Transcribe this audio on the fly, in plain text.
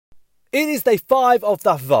It is day 5 of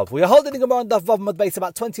Daf Vav. We are holding the Gemara on Daf Vav Mud base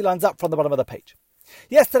about 20 lines up from the bottom of the page.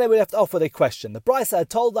 Yesterday we left off with a question. The Brisa had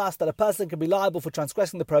told us that a person can be liable for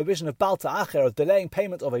transgressing the prohibition of Bal Ta'acher, of delaying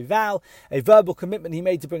payment of a vow, a verbal commitment he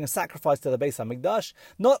made to bring a sacrifice to the Beis HaMikdash,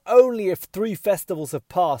 not only if 3 festivals have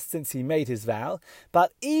passed since he made his vow,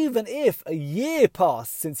 but even if a year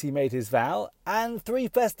passed since he made his vow and 3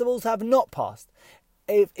 festivals have not passed.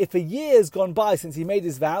 If a year has gone by since he made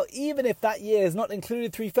his vow, even if that year has not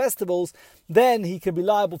included 3 festivals, then he can be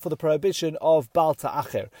liable for the prohibition of Bal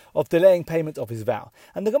Ta'acher, of delaying payment of his vow.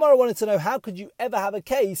 And the Gemara wanted to know, how could you ever have a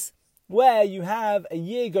case where you have a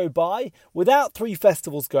year go by without 3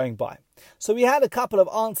 festivals going by? So we had a couple of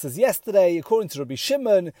answers yesterday. According to Rabbi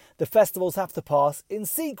Shimon, the festivals have to pass in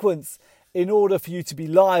sequence in order for you to be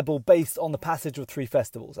liable based on the passage of 3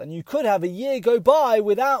 festivals. And you could have a year go by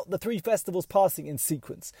without the 3 festivals passing in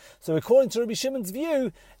sequence. So according to Rabbi Shimon's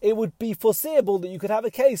view, it would be foreseeable that you could have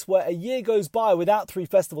a case where a year goes by without 3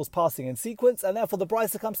 festivals passing in sequence, and therefore the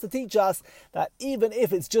Brisa comes to teach us that even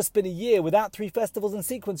if it's just been a year without 3 festivals in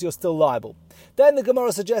sequence, you're still liable. Then the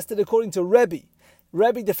Gemara suggested, according to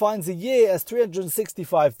Rebbe defines a year as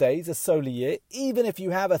 365 days, a solar year, even if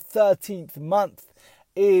you have a 13th month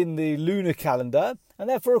in the lunar calendar. And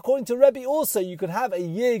therefore, according to Rebbe also, you could have a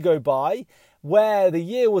year go by where the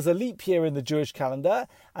year was a leap year in the Jewish calendar,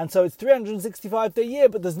 and so it's 365-day year,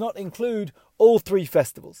 but does not include all 3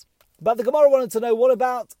 festivals. But the Gemara wanted to know, what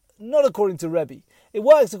about not according to Rebbe? It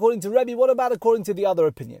works according to Rebbe, what about according to the other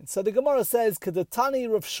opinions? So the Gemara says,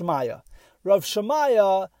 Kedatani Rav Shemaya. Rav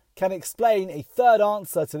Shemaya can explain a third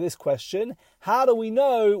answer to this question. How do we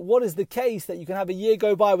know what is the case that you can have a year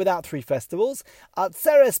go by without 3 festivals?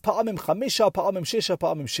 Atzeres pa'amim chamisha, pa'amim shisha,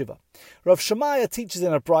 pa'amim shiva. Rav Shemaya teaches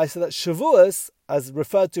in a brisa that Shavuos, as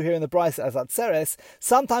referred to here in the brisa as Atzeres,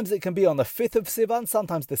 sometimes it can be on the 5th of Sivan,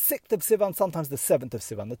 sometimes the 6th of Sivan, sometimes the 7th of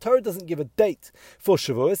Sivan. The Torah doesn't give a date for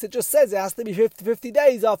Shavuos. It just says it has to be 50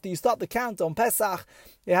 days after you start the count on Pesach.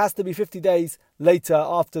 It has to be 50 days later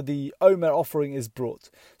after the Omer offering is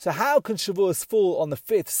brought. So how can Shavuos fall on the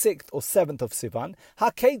 5th, 6th or 7th of Sivan?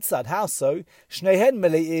 HaKetzad, how so? Shnehen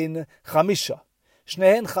mele'in chamisha.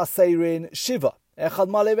 Shnehen chaserin shiva. Echad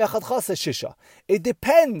male ve'echad chaser shisha. It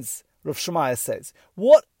depends, Rav Shemaya says,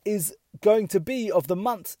 what is going to be of the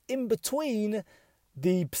months in between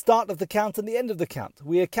the start of the count and the end of the count.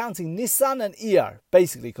 We are counting Nisan and Iyar,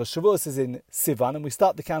 basically, because Shavuos is in Sivan and we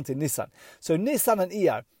start the count in Nisan. So Nisan and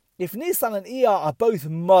Iyar. If Nisan and Iyar are both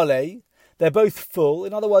male, they're both full.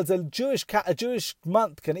 In other words, a Jewish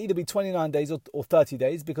month can either be 29 days or 30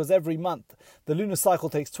 days, because every month the lunar cycle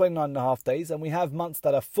takes 29 and a half days, and we have months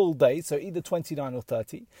that are full days, so either 29 or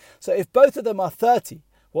 30. So if both of them are 30,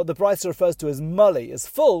 what the Brisa refers to as male, as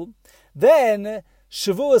full, then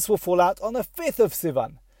Shavuos will fall out on the 5th of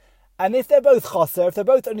Sivan. And if they're both chaser, if they're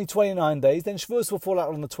both only 29 days, then Shavuos will fall out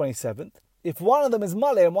on the 27th. If one of them is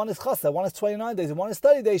male and one is chaser, one is 29 days and one is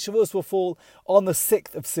 30 days, Shavuos will fall on the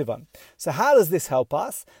 6th of Sivan. So how does this help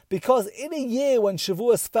us? Because in a year when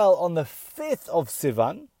Shavuos fell on the 5th of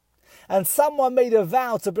Sivan, and someone made a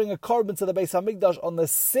vow to bring a korban to the Beis HaMikdash on the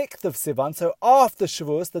 6th of Sivan, so after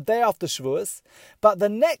Shavuos, the day after Shavuos, but the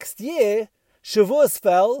next year, Shavuos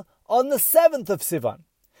fell on the 7th of Sivan.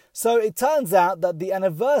 So it turns out that the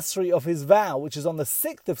anniversary of his vow, which is on the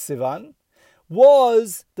 6th of Sivan,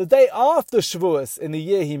 was the day after Shavuos in the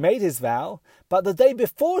year he made his vow, but the day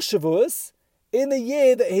before Shavuos in the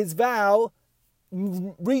year that his vow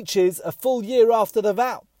reaches a full year after the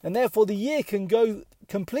vow. And therefore the year can go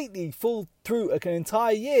completely full through an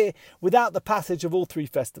entire year without the passage of all 3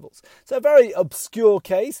 festivals. So a very obscure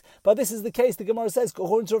case, but this is the case the Gemara says,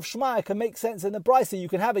 according to Rav Shemaya, can make sense in the Brisa. You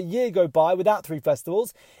can have a year go by without 3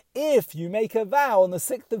 festivals if you make a vow on the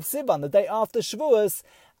 6th of Sivan, the day after Shavuos,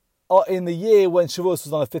 or in the year when Shavuos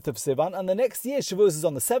was on the 5th of Sivan, and the next year Shavuos is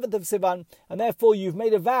on the 7th of Sivan, and therefore you've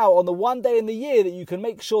made a vow on the one day in the year that you can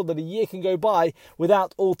make sure that a year can go by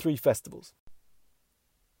without all 3 festivals.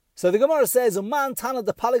 So the Gemara says, "Uman Tana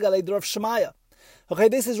de Paligale de Rav Shemaya." Okay,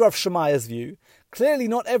 this is Rav Shemaya's view. Clearly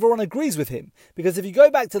not everyone agrees with him, because if you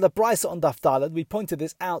go back to the Brisa on Daf Daled, we pointed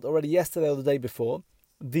this out already yesterday or the day before,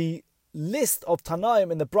 the list of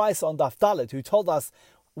Tanaim in the Brisa on Daf Daled, who told us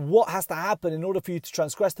what has to happen in order for you to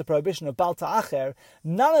transgress the prohibition of Bal Ta'acher,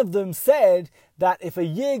 none of them said that if a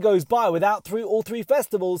year goes by without all 3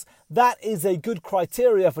 festivals, that is a good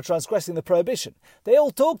criteria for transgressing the prohibition. They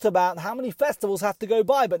all talked about how many festivals have to go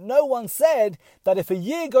by, but no one said that if a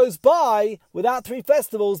year goes by without 3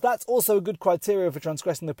 festivals, that's also a good criteria for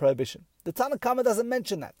transgressing the prohibition. The Tanna Kama doesn't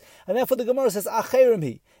mention that. And therefore the Gemara says, Acherim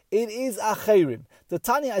hi. It is Acherim. The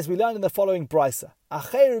Tanya, as we learned in the following brisa,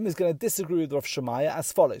 Acherim is going to disagree with Rosh Hashana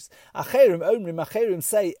as follows. Acherim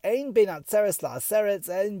say, Ein bein atzeres la'aseretz,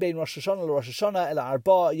 ein bein Rosh Hashana l'Rosh Hashana, ela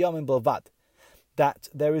arba yomim bilvad. That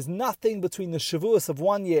there is nothing between the Shavuos of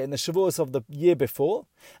 1 year and the Shavuos of the year before,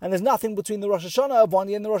 and there's nothing between the Rosh Hashana of 1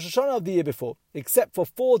 year and the Rosh Hashana of the year before, except for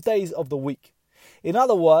 4 days of the week. In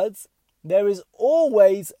other words, there is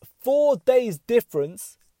always 4 days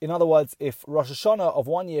difference. In other words, if Rosh Hashana of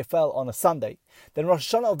 1 year fell on a Sunday, then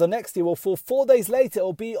Rosh Hashana of the next year will fall 4 days later, it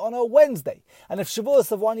will be on a Wednesday. And if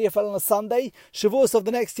Shavuos of 1 year fell on a Sunday, Shavuos of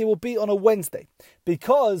the next year will be on a Wednesday.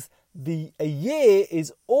 Because a year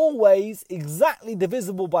is always exactly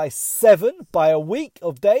divisible by 7, by a week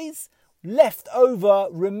of days, left over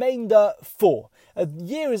remainder 4. A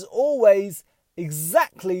year is always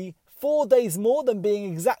exactly 4 days more than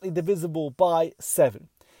being exactly divisible by 7.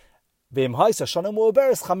 But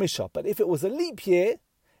if it was a leap year,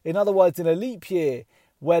 in other words, in a leap year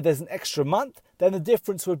where there's an extra month, then the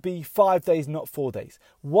difference would be 5 days, not 4 days.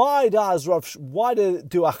 Why do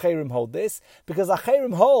Acherim hold this? Because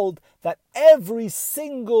Acherim hold that every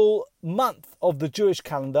single month of the Jewish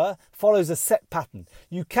calendar follows a set pattern.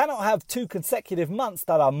 You cannot have 2 consecutive months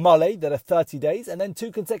that are male, that are 30 days, and then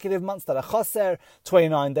 2 consecutive months that are chaser,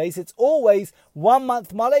 29 days. It's always 1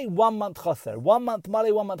 month male, 1 month chaser, 1 month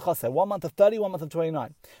male, 1 month chaser, 1 month of 30, 1 month of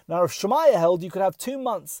 29. Now, if Shemaiah held, you could have 2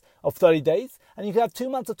 months of 30 days, and you could have 2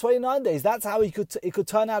 months of 29 days. That's how it could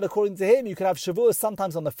turn out according to him. You could have Shavuos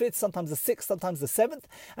sometimes on the 5th, sometimes the 6th, sometimes the 7th,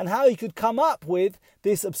 and how he could come up with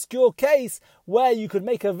this obscure case where you could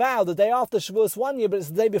make a vow the day after Shavuos 1 year, but it's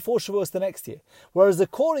the day before Shavuos the next year. Whereas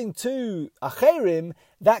according to Acherim,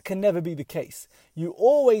 that can never be the case. You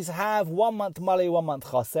always have 1 month male, 1 month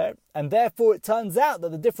chaser, and therefore it turns out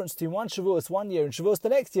that the difference between one Shavuos 1 year and Shavuos the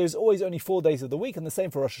next year is always only 4 days of the week, and the same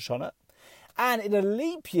for Rosh Hashana. And in a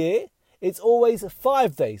leap year, it's always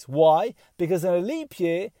 5 days. Why? Because in a leap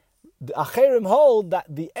year, the Acherim hold that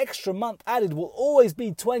the extra month added will always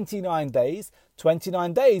be 29 days.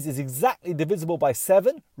 29 days is exactly divisible by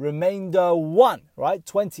 7, remainder 1, right?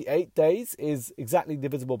 28 days is exactly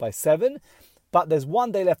divisible by 7, but there's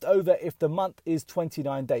 1 day left over if the month is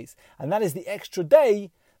 29 days. And that is the extra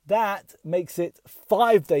day that makes it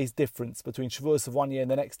 5 days difference between Shavuos of 1 year and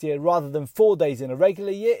the next year. Rather than 4 days in a regular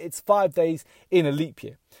year, it's 5 days in a leap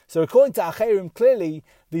year. So according to Acherim, clearly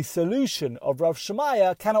the solution of Rav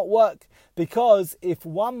Shemaiah cannot work, because if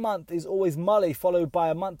 1 month is always male followed by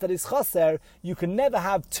a month that is chaser, you can never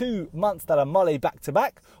have 2 months that are male back to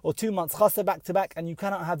back, or 2 months chaser back to back, and you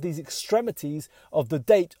cannot have these extremities of the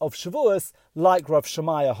date of Shavuos like Rav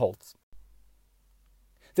Shemaiah holds.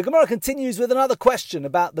 The Gemara continues with another question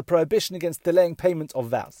about the prohibition against delaying payment of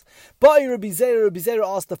vows. Rabbi Zera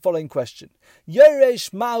asked the following question: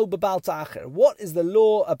 Yoresh ma'u b'bal ta'acher. What is the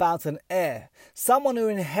law about an heir? Someone who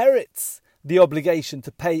inherits the obligation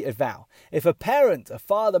to pay a vow. If a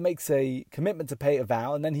father makes a commitment to pay a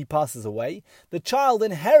vow and then he passes away, the child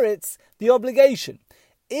inherits the obligation.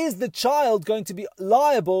 Is the child going to be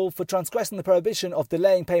liable for transgressing the prohibition of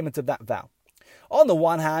delaying payment of that vow? On the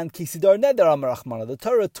one hand, Kisidor Neder Amar Rachmana, the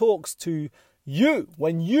Torah talks to you.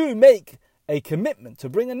 When you make a commitment to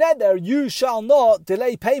bring a neder, you shall not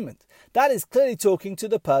delay payment. That is clearly talking to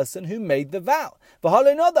the person who made the vow.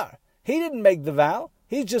 V'halei nodar, he didn't make the vow,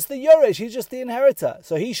 he's just the yoresh, he's just the inheritor,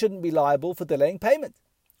 so he shouldn't be liable for delaying payment.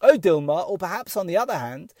 O Dilma, or perhaps on the other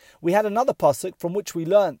hand, we had another pasuk from which we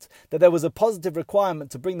learnt that there was a positive requirement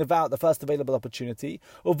to bring the vow at the first available opportunity.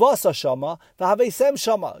 Uvasa shama, v'havesem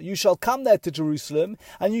shama, you shall come there to Jerusalem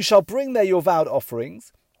and you shall bring there your vowed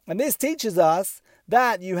offerings. And this teaches us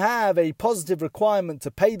that you have a positive requirement to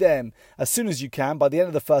pay them as soon as you can by the end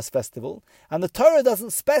of the first festival. And the Torah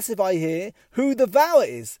doesn't specify here who the vower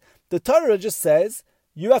is. The Torah just says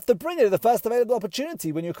you have to bring it at the first available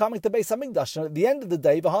opportunity when you're coming to Beis HaMikdash. And at the end of the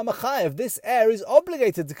day, V'ha'machayev, this heir is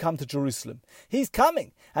obligated to come to Jerusalem. He's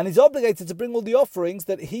coming, and he's obligated to bring all the offerings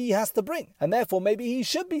that he has to bring. And therefore, maybe he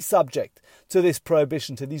should be subject to this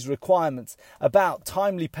prohibition, to these requirements about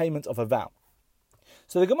timely payment of a vow.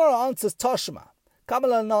 So the Gemara answers Tashma. Come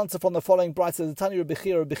and answer from the following brisa. The Tanya Rabbi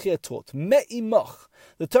Chia taught Me'imoch.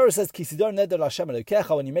 The Torah says, Kisidor neder Hashem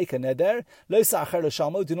Elokecha, when you make a neder, lo sa'acher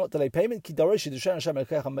l'shalmo, do not delay payment, ki darosh yidushen Hashem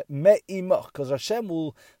Elokecha me'imoch, because Hashem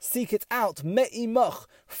will seek it out, me'imoch,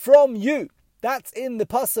 from you. That's in the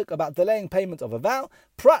pasuk about delaying payment of a vow.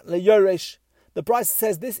 Prat le'yoresh. The brisa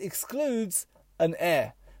says this excludes an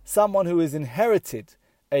heir, someone who is inherited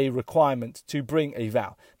a requirement to bring a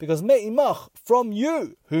vow. Because me'imach, from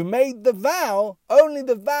you who made the vow, only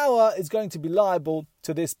the vower is going to be liable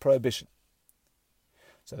to this prohibition.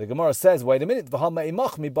 So the Gemara says, wait a minute,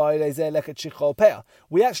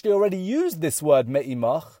 we actually already used this word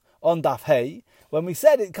me'imach on Daf Hey when we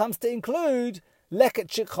said it comes to include leket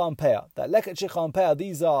shikha peah. That leket shikha peah,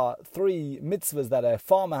 these are 3 mitzvahs that a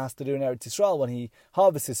farmer has to do in Eretz Yisrael when he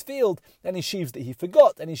harvests his field. Any sheaves that he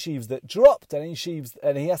forgot, any sheaves that dropped, and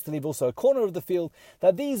he has to leave also a corner of the field.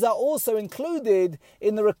 That these are also included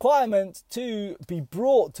in the requirement to be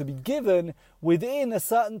brought, to be given within a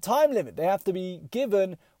certain time limit. They have to be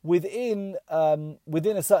given within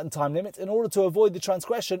a certain time limit in order to avoid the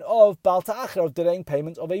transgression of Baal Ta'acher, of delaying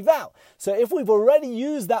payment of a vow. So if we've already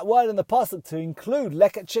used that word in the pasuk to include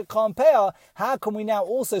leket shikha peah, how can we now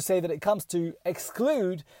also say that it comes to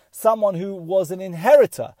exclude someone who was an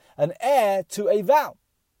inheritor, an heir to a vow?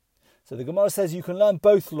 So the Gemara says you can learn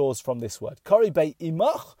both laws from this word. Kori bei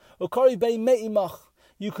imach or kori bei me'imach.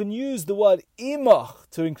 You can use the word imach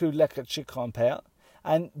to include leket shikha peah,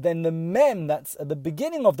 and then the mem that's at the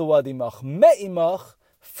beginning of the word imach, me'imach,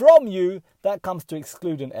 from you, that comes to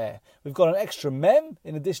exclude an heir. We've got an extra mem,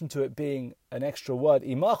 in addition to it being an extra word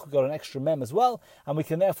imach, we've got an extra mem as well, and we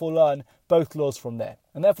can therefore learn both laws from there.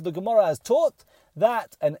 And therefore the Gemara has taught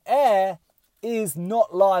that an heir is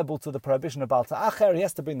not liable to the prohibition of Baal Ta'acher. He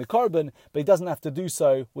has to bring the korban, but he doesn't have to do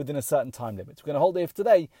so within a certain time limit. We're going to hold it here for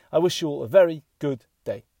today. I wish you all a very good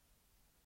day.